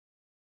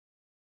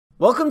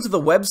Welcome to the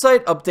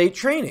Website Update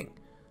Training.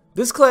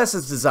 This class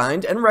is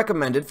designed and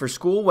recommended for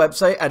school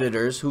website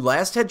editors who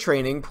last had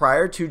training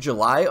prior to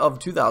July of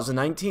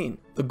 2019.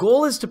 The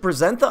goal is to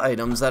present the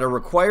items that are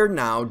required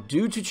now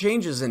due to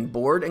changes in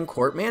board and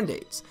court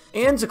mandates,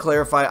 and to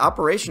clarify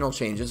operational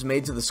changes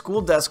made to the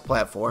School Desk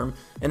platform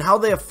and how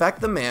they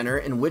affect the manner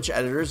in which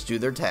editors do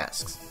their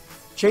tasks.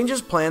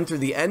 Changes planned through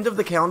the end of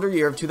the calendar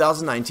year of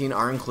 2019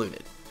 are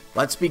included.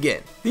 Let's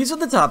begin. These are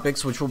the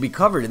topics which will be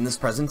covered in this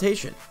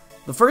presentation.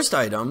 The first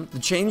item, the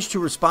change to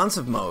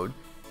responsive mode,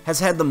 has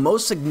had the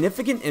most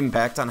significant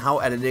impact on how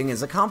editing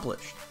is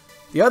accomplished.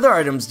 The other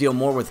items deal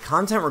more with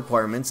content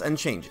requirements and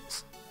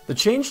changes. The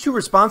change to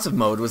responsive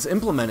mode was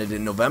implemented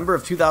in November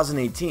of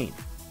 2018.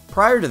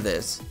 Prior to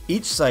this,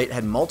 each site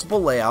had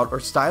multiple layout or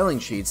styling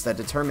sheets that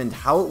determined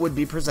how it would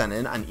be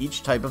presented on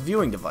each type of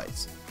viewing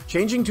device.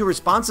 Changing to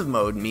responsive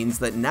mode means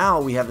that now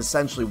we have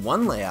essentially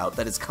one layout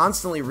that is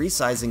constantly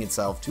resizing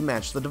itself to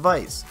match the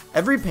device.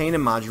 Every pane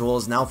and module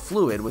is now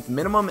fluid with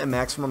minimum and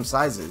maximum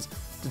sizes,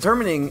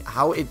 determining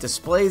how it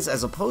displays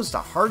as opposed to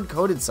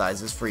hard-coded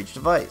sizes for each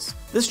device.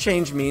 This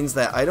change means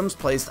that items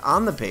placed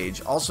on the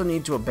page also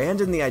need to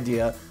abandon the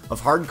idea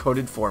of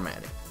hard-coded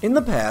formatting. In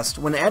the past,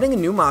 when adding a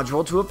new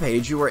module to a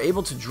page, you were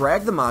able to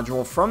drag the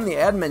module from the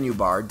Add menu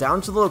bar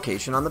down to the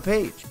location on the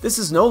page. This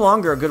is no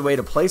longer a good way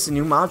to place a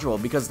new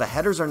module because the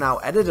headers are now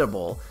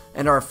editable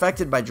and are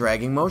affected by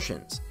dragging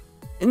motions.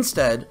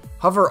 Instead,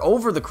 hover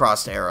over the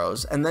crossed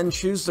arrows and then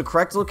choose the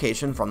correct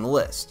location from the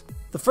list.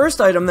 The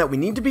first item that we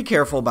need to be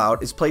careful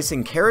about is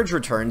placing carriage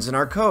returns in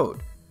our code.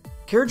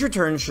 Carriage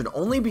returns should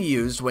only be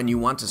used when you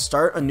want to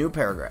start a new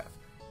paragraph.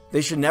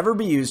 They should never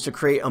be used to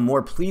create a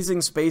more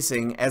pleasing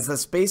spacing, as the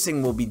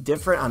spacing will be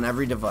different on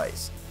every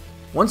device.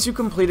 Once you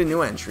complete a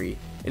new entry,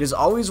 it is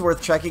always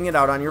worth checking it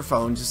out on your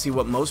phone to see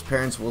what most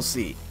parents will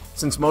see,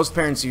 since most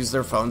parents use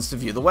their phones to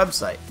view the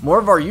website. More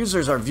of our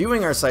users are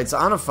viewing our sites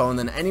on a phone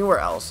than anywhere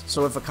else,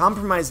 so if a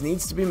compromise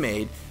needs to be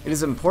made, it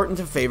is important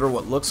to favor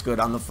what looks good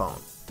on the phone.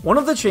 One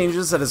of the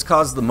changes that has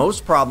caused the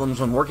most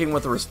problems when working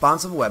with a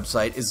responsive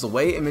website is the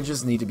way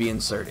images need to be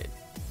inserted.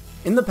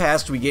 In the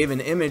past, we gave an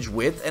image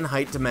width and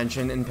height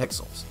dimension in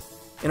pixels.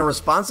 In a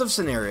responsive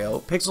scenario,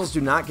 pixels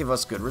do not give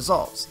us good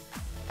results.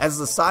 As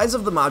the size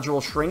of the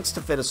module shrinks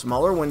to fit a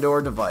smaller window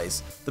or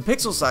device, the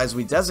pixel size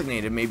we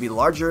designated may be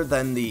larger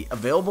than the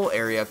available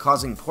area,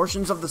 causing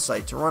portions of the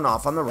site to run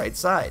off on the right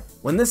side.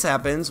 When this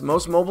happens,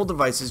 most mobile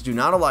devices do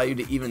not allow you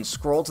to even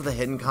scroll to the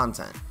hidden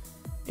content.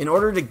 In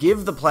order to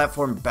give the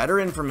platform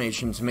better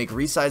information to make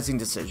resizing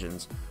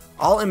decisions,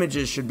 all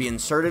images should be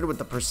inserted with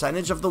the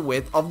percentage of the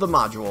width of the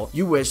module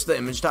you wish the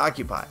image to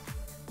occupy.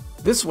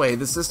 This way,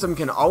 the system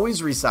can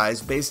always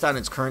resize based on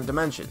its current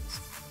dimensions.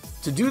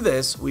 To do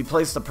this, we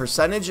place the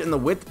percentage in the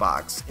width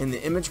box in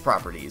the image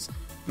properties,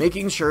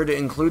 making sure to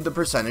include the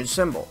percentage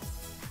symbol.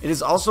 It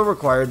is also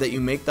required that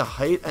you make the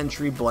height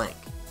entry blank.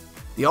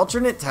 The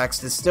alternate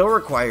text is still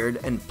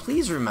required, and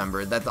please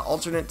remember that the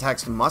alternate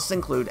text must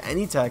include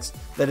any text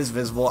that is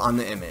visible on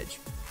the image.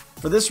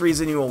 For this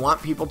reason, you will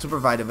want people to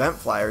provide event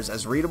flyers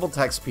as readable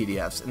text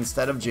PDFs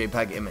instead of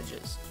JPEG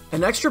images.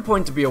 An extra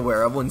point to be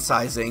aware of when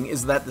sizing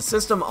is that the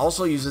system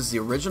also uses the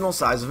original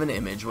size of an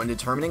image when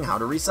determining how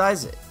to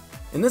resize it.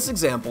 In this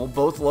example,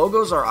 both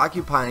logos are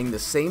occupying the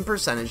same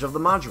percentage of the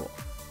module.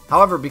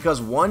 However, because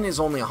one is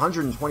only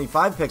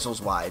 125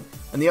 pixels wide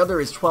and the other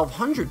is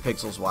 1200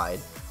 pixels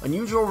wide,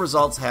 unusual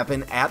results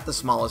happen at the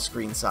smallest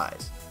screen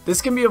size. This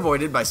can be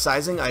avoided by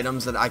sizing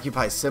items that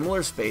occupy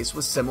similar space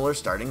with similar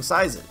starting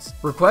sizes.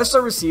 Requests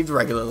are received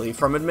regularly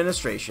from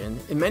administration,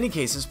 in many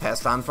cases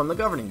passed on from the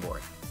governing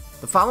board.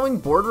 The following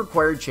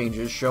board-required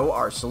changes show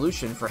our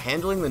solution for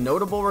handling the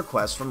notable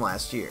requests from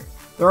last year.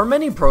 There are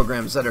many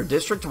programs that are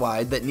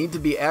district-wide that need to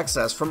be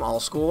accessed from all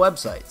school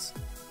websites.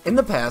 In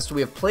the past,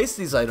 we have placed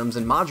these items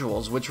in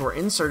modules which were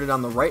inserted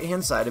on the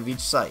right-hand side of each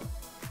site.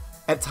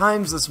 At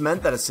times, this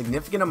meant that a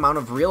significant amount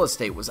of real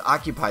estate was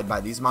occupied by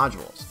these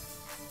modules.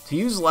 To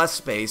use less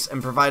space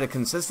and provide a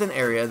consistent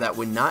area that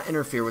would not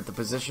interfere with the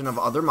position of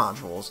other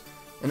modules,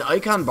 an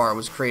icon bar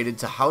was created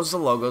to house the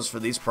logos for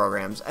these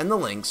programs and the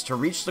links to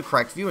reach the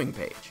correct viewing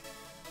page.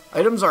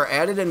 Items are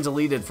added and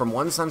deleted from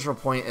one central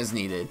point as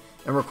needed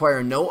and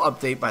require no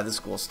update by the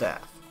school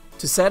staff.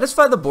 To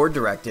satisfy the board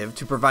directive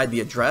to provide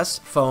the address,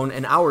 phone,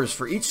 and hours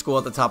for each school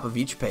at the top of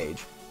each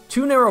page,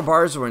 two narrow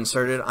bars were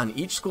inserted on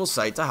each school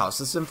site to house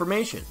this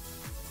information.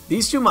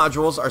 These two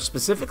modules are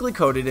specifically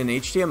coded in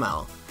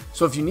HTML,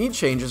 so if you need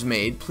changes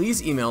made,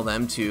 please email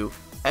them to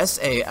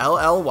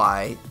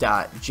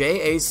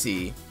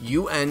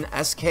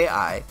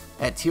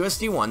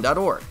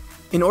sally.jacunski@tusd1.org.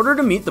 In order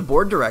to meet the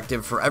board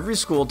directive for every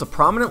school to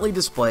prominently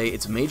display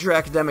its major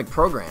academic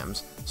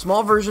programs,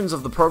 small versions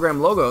of the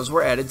program logos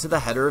were added to the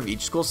header of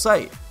each school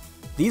site.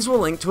 These will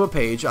link to a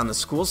page on the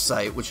school's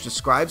site which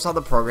describes how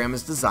the program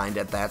is designed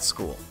at that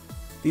school.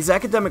 These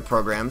academic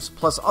programs,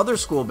 plus other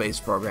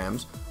school-based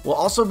programs, will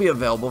also be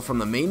available from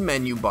the main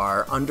menu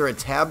bar under a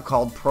tab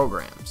called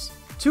Programs.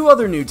 Two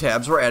other new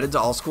tabs were added to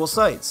all school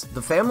sites,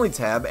 the Family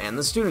tab and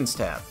the Students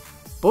tab.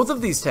 Both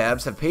of these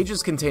tabs have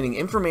pages containing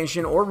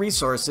information or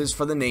resources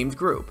for the named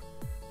group.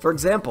 For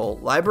example,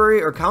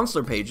 library or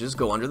counselor pages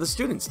go under the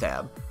Students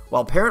tab,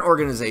 while parent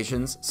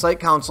organizations, site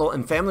council,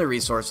 and family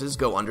resources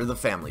go under the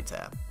Family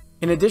tab.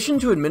 In addition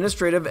to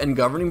administrative and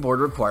governing board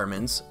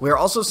requirements, we are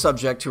also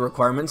subject to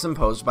requirements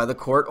imposed by the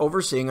court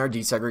overseeing our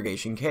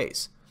desegregation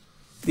case.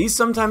 These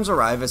sometimes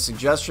arrive as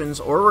suggestions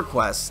or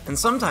requests, and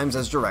sometimes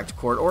as direct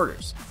court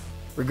orders.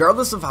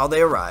 Regardless of how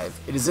they arrive,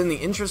 it is in the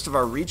interest of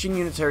our reaching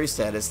unitary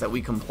status that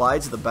we comply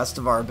to the best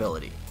of our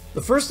ability.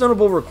 The first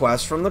notable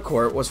request from the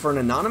court was for an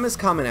anonymous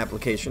comment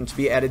application to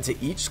be added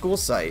to each school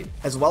site,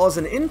 as well as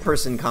an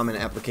in-person comment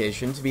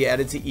application to be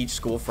added to each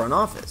school front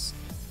office.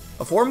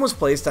 A form was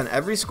placed on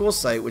every school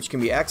site which can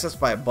be accessed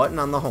by a button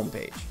on the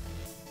homepage.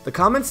 The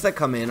comments that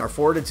come in are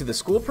forwarded to the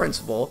school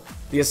principal,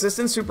 the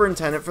assistant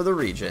superintendent for the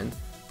region,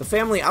 the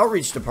family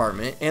outreach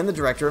department, and the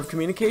director of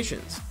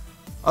communications.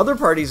 Other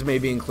parties may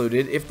be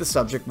included if the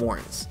subject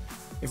warrants.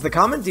 If the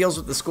comment deals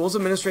with the school's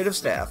administrative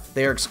staff,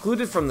 they are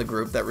excluded from the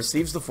group that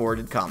receives the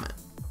forwarded comment.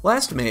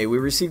 Last May, we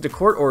received a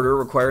court order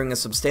requiring a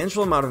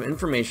substantial amount of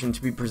information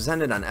to be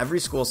presented on every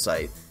school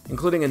site,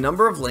 including a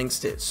number of links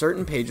to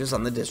certain pages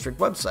on the district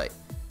website.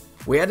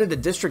 We added a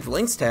District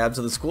Links tab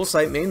to the school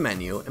site main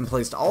menu and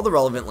placed all the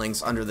relevant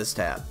links under this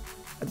tab.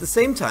 At the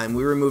same time,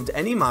 we removed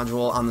any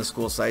module on the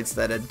school sites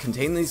that had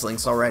contained these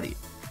links already.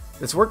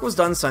 This work was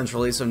done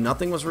centrally, so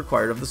nothing was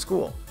required of the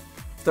school.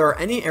 If there are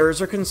any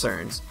errors or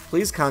concerns,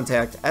 please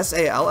contact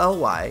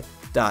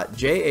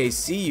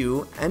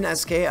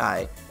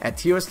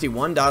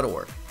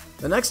sally.jacunski@tusd1.org.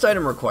 The next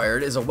item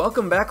required is a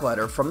welcome back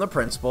letter from the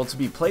principal to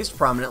be placed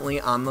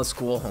prominently on the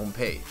school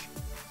homepage.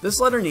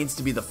 This letter needs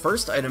to be the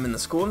first item in the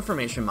school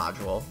information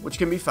module, which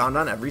can be found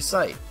on every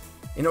site.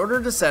 In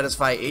order to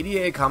satisfy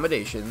ADA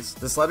accommodations,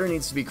 this letter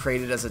needs to be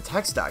created as a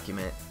text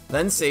document,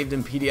 then saved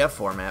in PDF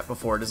format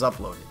before it is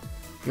uploaded.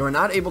 You are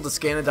not able to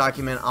scan a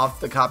document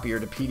off the copier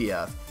to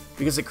PDF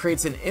because it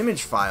creates an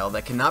image file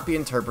that cannot be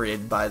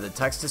interpreted by the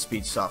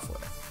text-to-speech software.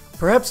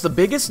 Perhaps the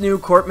biggest new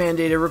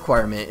court-mandated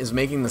requirement is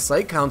making the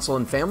Site Council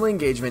and Family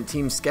Engagement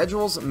team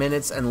schedules,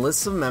 minutes, and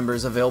lists of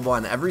members available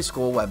on every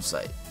school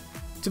website.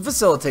 To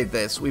facilitate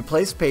this, we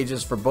placed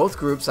pages for both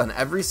groups on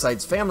every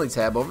site's Family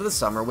tab over the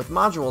summer with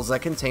modules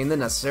that contain the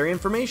necessary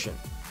information.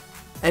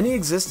 Any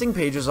existing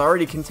pages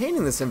already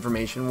containing this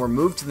information were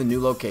moved to the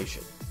new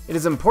location. It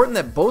is important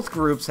that both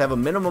groups have a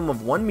minimum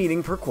of 1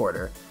 meeting per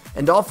quarter,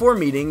 and all 4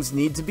 meetings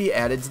need to be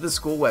added to the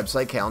school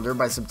website calendar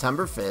by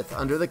September 5th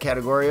under the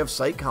category of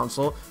Site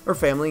Council or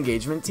Family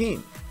Engagement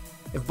Team.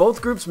 If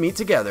both groups meet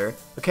together,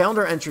 a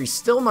calendar entry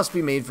still must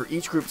be made for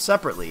each group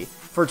separately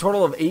for a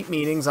total of 8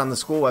 meetings on the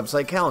school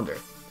website calendar.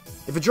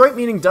 If a joint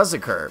meeting does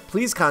occur,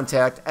 please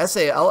contact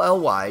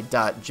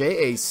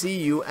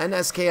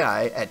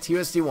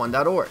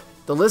sally.jacunski@tusd1.org.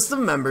 The list of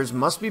members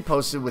must be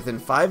posted within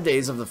 5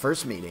 days of the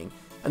first meeting,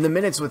 and the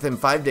minutes within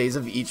 5 days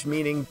of each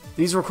meeting.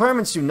 These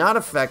requirements do not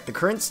affect the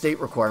current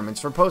state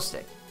requirements for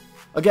posting.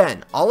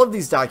 Again, all of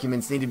these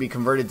documents need to be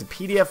converted to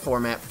PDF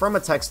format from a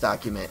text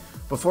document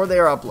before they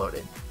are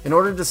uploaded, in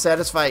order to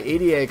satisfy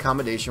ADA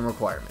accommodation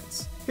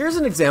requirements. Here's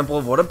an example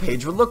of what a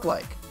page would look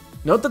like.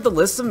 Note that the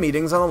list of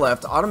meetings on the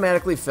left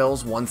automatically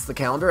fills once the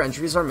calendar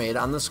entries are made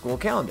on the school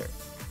calendar.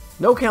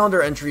 No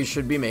calendar entries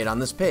should be made on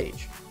this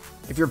page.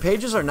 If your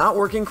pages are not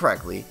working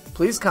correctly,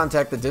 please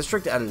contact the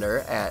district editor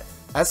at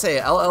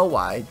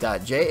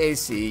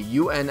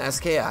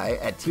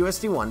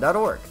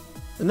sally.jacunski@tusd1.org.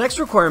 The next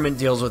requirement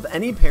deals with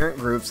any parent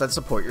groups that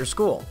support your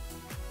school.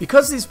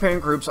 Because these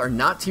parent groups are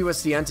not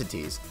TUSD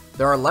entities,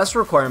 there are less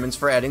requirements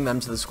for adding them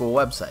to the school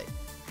website.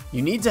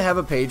 You need to have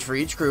a page for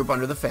each group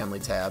under the Family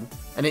tab,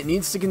 and it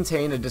needs to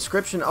contain a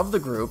description of the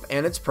group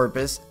and its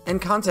purpose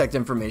and contact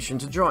information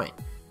to join.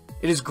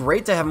 It is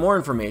great to have more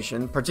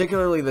information,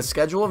 particularly the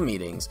schedule of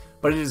meetings,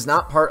 but it is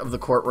not part of the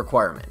court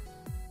requirement.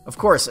 Of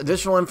course,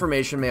 additional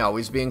information may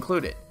always be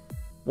included.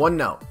 One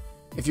note: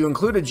 if you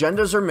include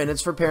agendas or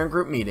minutes for parent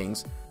group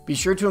meetings, be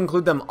sure to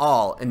include them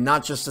all and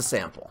not just a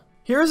sample.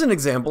 Here is an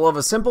example of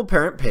a simple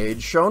parent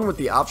page shown with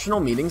the optional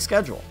meeting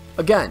schedule.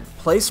 Again,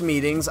 place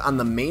meetings on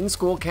the main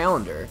school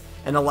calendar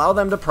and allow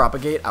them to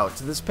propagate out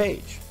to this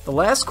page. The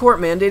last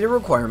court-mandated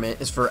requirement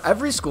is for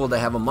every school to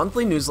have a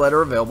monthly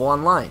newsletter available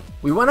online.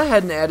 We went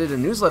ahead and added a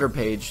newsletter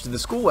page to the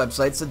school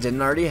websites that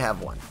didn't already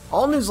have one.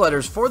 All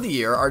newsletters for the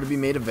year are to be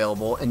made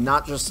available and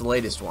not just the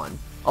latest one,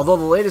 although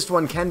the latest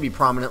one can be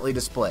prominently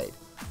displayed.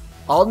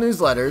 All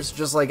newsletters,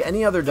 just like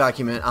any other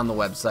document on the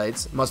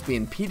websites, must be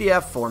in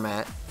PDF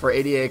format for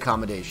ADA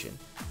accommodation.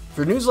 If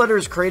your newsletter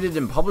is created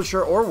in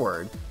Publisher or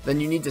Word, then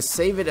you need to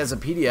save it as a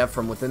PDF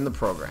from within the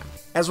program.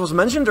 As was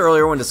mentioned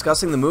earlier when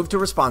discussing the move to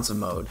responsive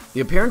mode, the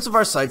appearance of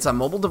our sites on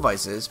mobile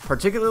devices,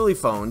 particularly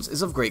phones,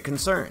 is of great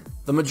concern.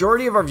 The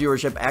majority of our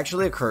viewership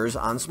actually occurs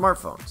on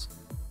smartphones.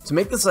 To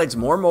make the sites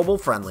more mobile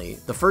friendly,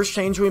 the first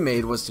change we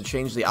made was to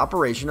change the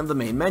operation of the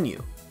main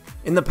menu.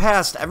 In the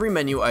past, every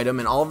menu item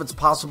and all of its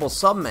possible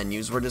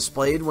sub-menus were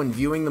displayed when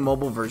viewing the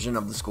mobile version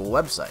of the school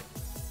website.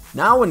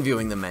 Now when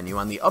viewing the menu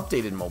on the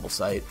updated mobile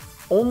site,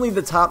 only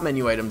the top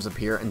menu items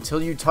appear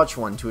until you touch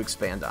one to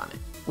expand on it.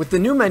 With the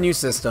new menu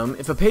system,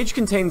 if a page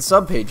contains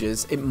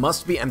subpages, it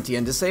must be empty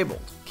and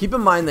disabled. Keep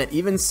in mind that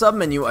even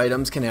submenu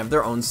items can have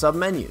their own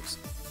submenus.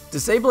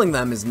 Disabling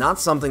them is not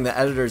something that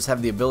editors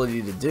have the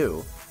abi to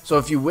do, so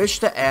if you wish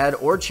to add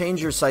or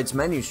change your site's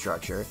menu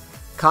structure,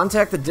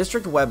 contact the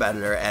district web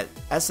editor at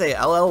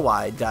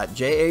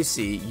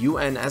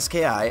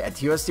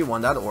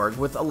sally.jacunski@tusd1.org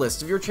with a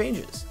list of your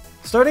changes.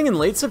 Starting in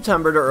late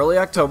September to early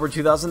October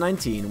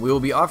 2019, we will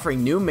be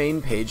offering new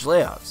main page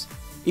layouts.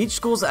 Each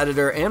school's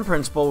editor and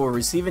principal will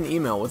receive an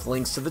email with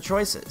links to the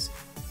choices.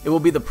 It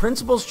will be the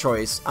principal's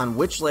choice on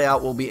which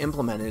layout will be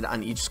implemented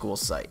on each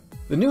school's site.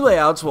 The new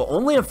layouts will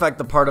only affect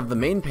the part of the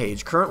main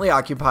page currently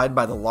occupied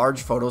by the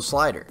large photo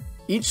slider.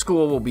 Each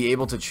school will be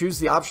able to choose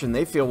the option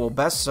they feel will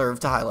best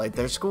serve to highlight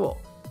their school.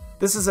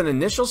 This is an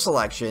initial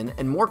selection,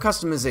 and more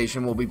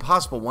customization will be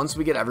possible once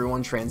we get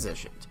everyone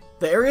transitioned.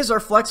 The areas are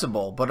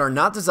flexible, but are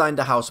not designed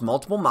to house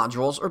multiple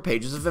modules or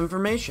pages of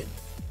information.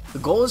 The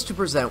goal is to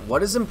present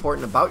what is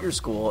important about your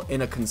school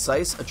in a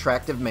concise,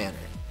 attractive manner.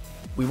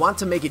 We want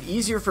to make it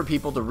easier for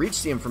people to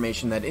reach the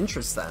information that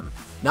interests them,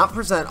 not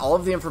present all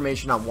of the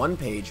information on one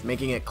page,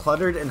 making it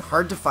cluttered and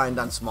hard to find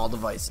on small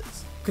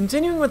devices.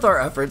 Continuing with our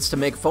efforts to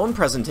make phone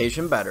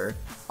presentation better,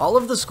 all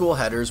of the school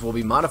headers will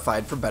be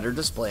modified for better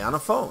display on a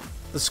phone.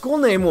 The school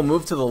name will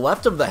move to the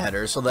left of the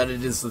header so that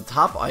it is the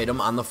top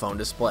item on the phone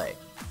display.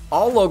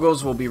 All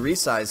logos will be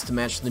resized to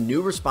match the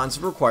new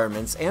responsive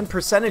requirements and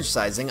percentage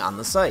sizing on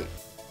the site.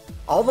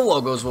 All the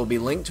logos will be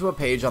linked to a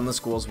page on the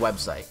school's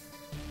website.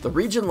 The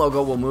region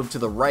logo will move to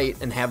the right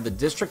and have the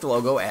district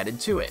logo added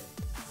to it.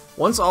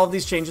 Once all of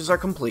these changes are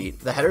complete,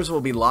 the headers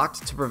will be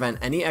locked to prevent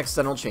any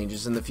accidental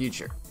changes in the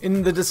future.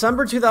 In the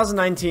December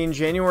 2019,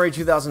 January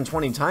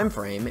 2020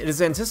 timeframe, it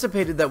is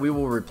anticipated that we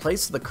will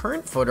replace the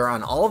current footer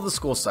on all of the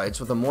school sites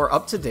with a more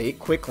up-to-date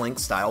quick link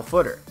style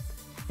footer.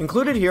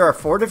 Included here are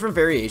 4 different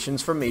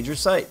variations from major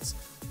sites.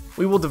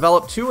 We will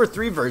develop 2 or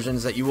 3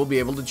 versions that you will be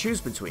able to choose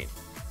between.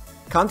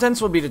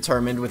 Contents will be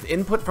determined with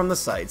input from the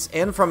sites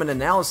and from an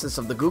analysis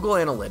of the Google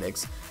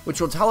Analytics, which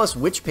will tell us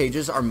which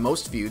pages are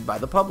most viewed by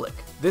the public.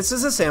 This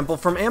is a sample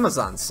from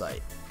Amazon's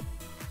site.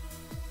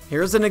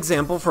 Here's an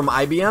example from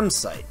IBM's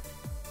site.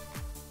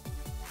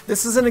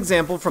 This is an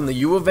example from the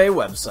U of A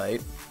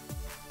website.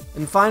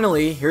 And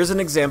finally, here's an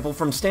example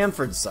from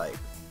Stanford's site.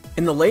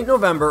 In the late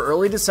November,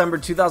 early December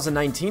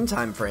 2019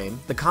 timeframe,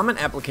 the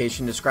comment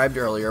application described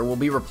earlier will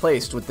be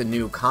replaced with the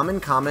new Common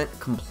Comment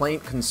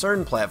Complaint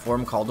Concern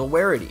platform called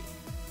Awareity.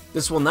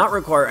 This will not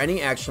require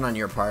any action on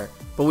your part,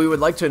 but we would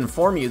like to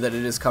inform you that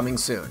it is coming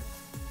soon.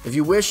 If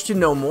you wish to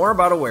know more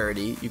about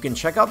Awareity, you can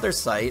check out their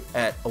site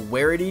at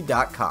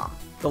awareity.com.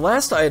 The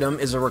last item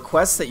is a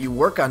request that you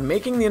work on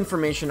making the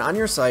information on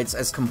your sites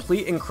as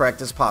complete and correct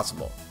as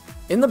possible.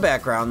 In the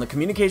background, the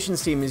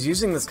communications team is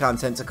using this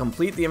content to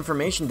complete the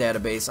information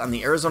database on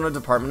the Arizona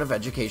Department of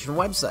Education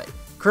website.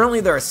 Currently,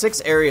 there are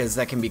 6 areas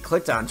that can be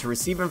clicked on to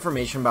receive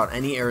information about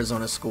any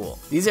Arizona school.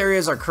 These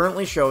areas are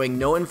currently showing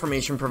no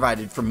information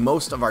provided for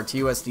most of our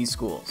TUSD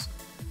schools.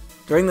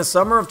 During the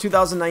summer of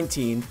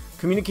 2019,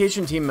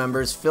 communication team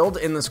members filled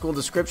in the school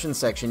description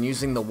section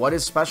using the What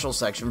is Special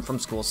section from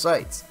school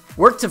sites.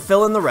 Work to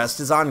fill in the rest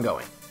is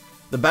ongoing.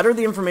 The better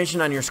the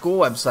information on your school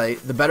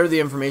website, the better the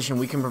information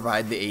we can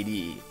provide the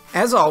ADE.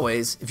 As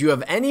always, if you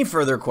have any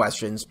further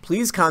questions,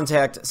 please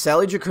contact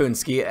Sally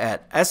Jacunski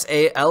at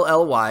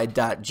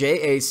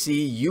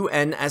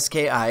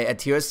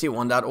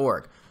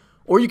sally.jacunski@tusd1.org,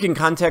 or you can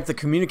contact the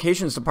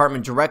communications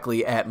department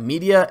directly at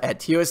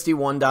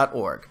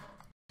media@tusd1.org.